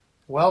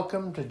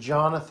Welcome to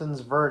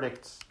Jonathan's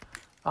Verdicts.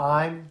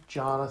 I'm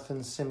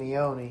Jonathan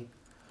Simeone.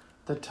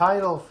 The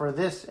title for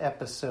this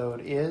episode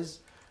is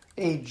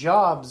A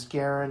Jobs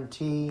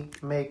Guarantee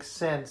Makes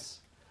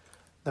Sense.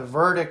 The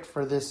verdict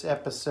for this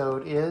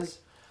episode is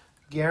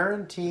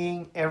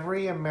guaranteeing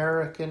every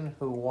American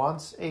who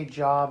wants a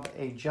job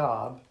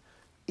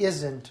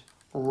isn't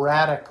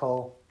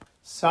radical.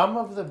 Some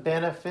of the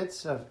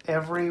benefits of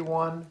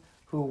everyone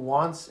who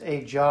wants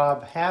a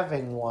job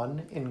having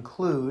one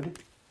include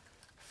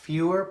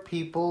fewer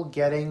people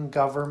getting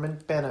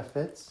government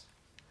benefits,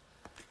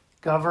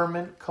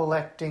 government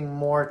collecting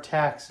more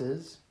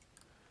taxes,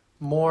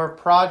 more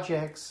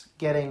projects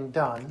getting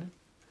done,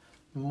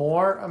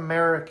 more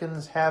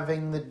Americans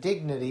having the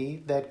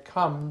dignity that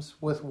comes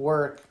with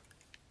work.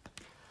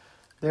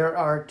 There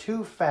are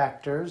two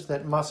factors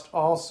that must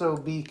also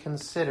be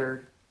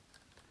considered.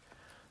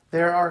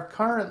 There are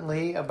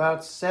currently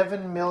about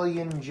 7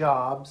 million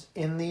jobs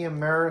in the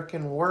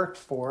American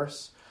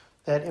workforce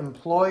that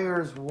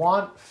employers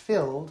want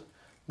filled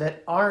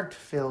that aren't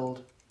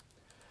filled.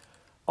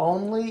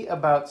 Only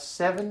about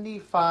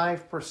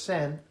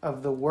 75%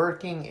 of the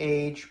working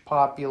age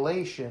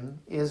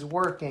population is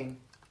working.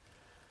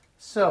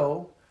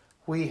 So,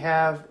 we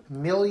have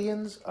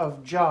millions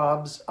of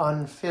jobs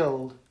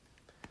unfilled.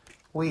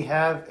 We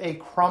have a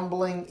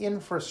crumbling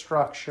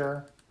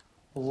infrastructure.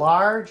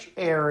 Large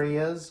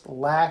areas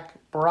lack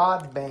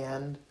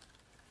broadband,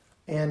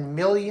 and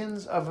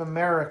millions of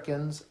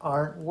Americans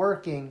aren't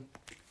working.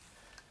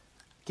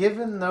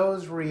 Given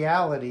those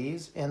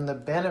realities and the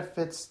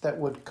benefits that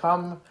would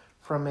come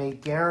from a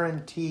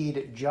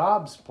guaranteed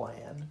jobs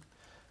plan,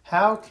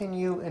 how can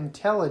you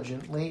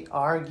intelligently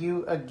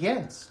argue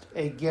against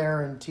a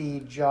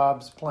guaranteed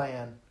jobs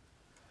plan?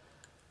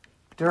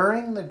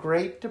 During the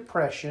Great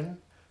Depression,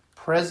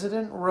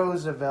 President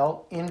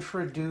Roosevelt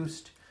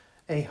introduced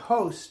a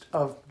host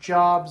of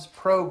jobs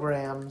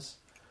programs.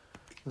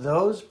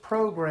 Those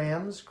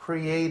programs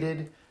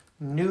created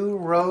new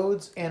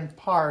roads and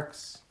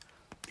parks,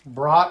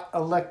 brought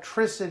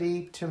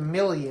electricity to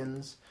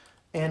millions,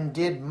 and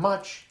did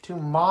much to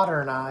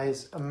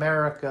modernize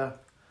America.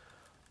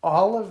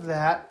 All of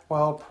that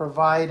while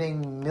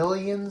providing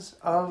millions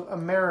of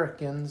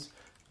Americans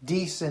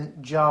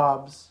decent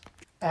jobs.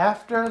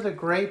 After the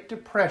Great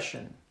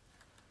Depression,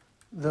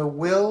 the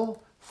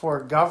will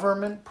for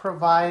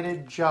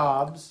government-provided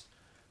jobs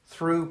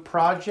through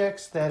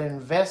projects that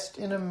invest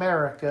in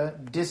America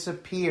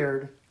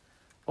disappeared.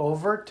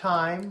 Over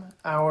time,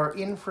 our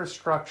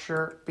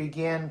infrastructure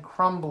began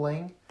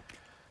crumbling.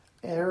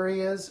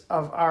 Areas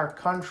of our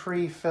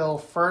country fell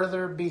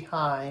further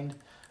behind,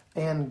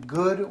 and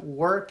good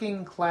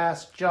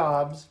working-class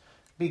jobs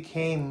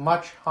became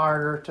much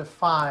harder to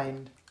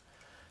find.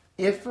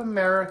 If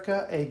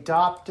America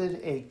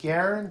adopted a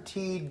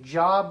guaranteed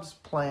jobs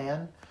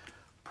plan,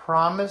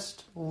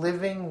 promised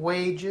living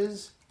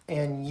wages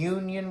and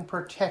union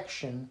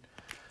protection,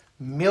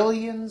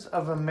 millions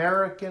of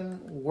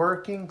American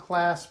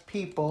working-class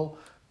people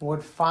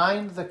would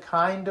find the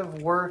kind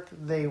of work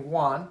they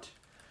want.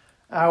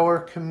 Our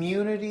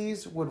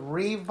communities would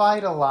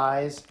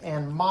revitalize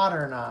and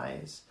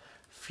modernize.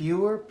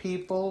 Fewer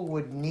people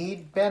would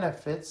need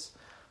benefits,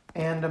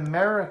 and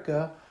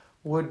America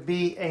would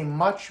be a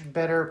much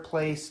better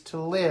place to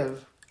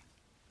live.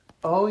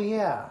 Oh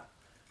yeah,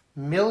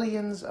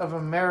 millions of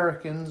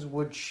Americans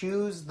would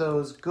choose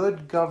those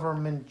good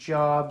government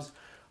jobs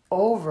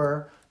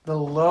over the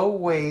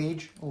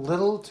low-wage,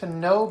 little to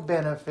no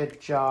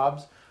benefit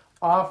jobs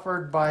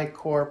offered by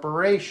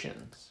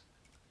corporations.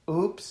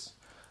 Oops,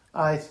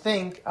 I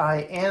think I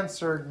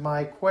answered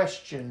my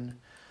question.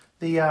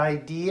 The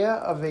idea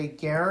of a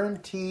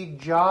guaranteed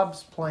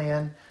jobs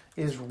plan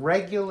is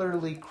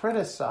regularly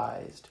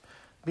criticized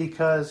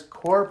because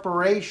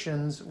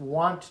corporations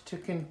want to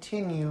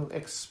continue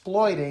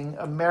exploiting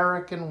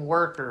American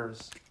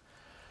workers.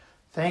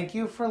 Thank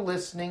you for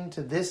listening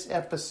to this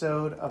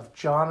episode of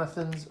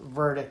Jonathan's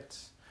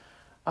Verdicts.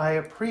 I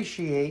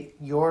appreciate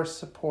your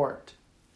support.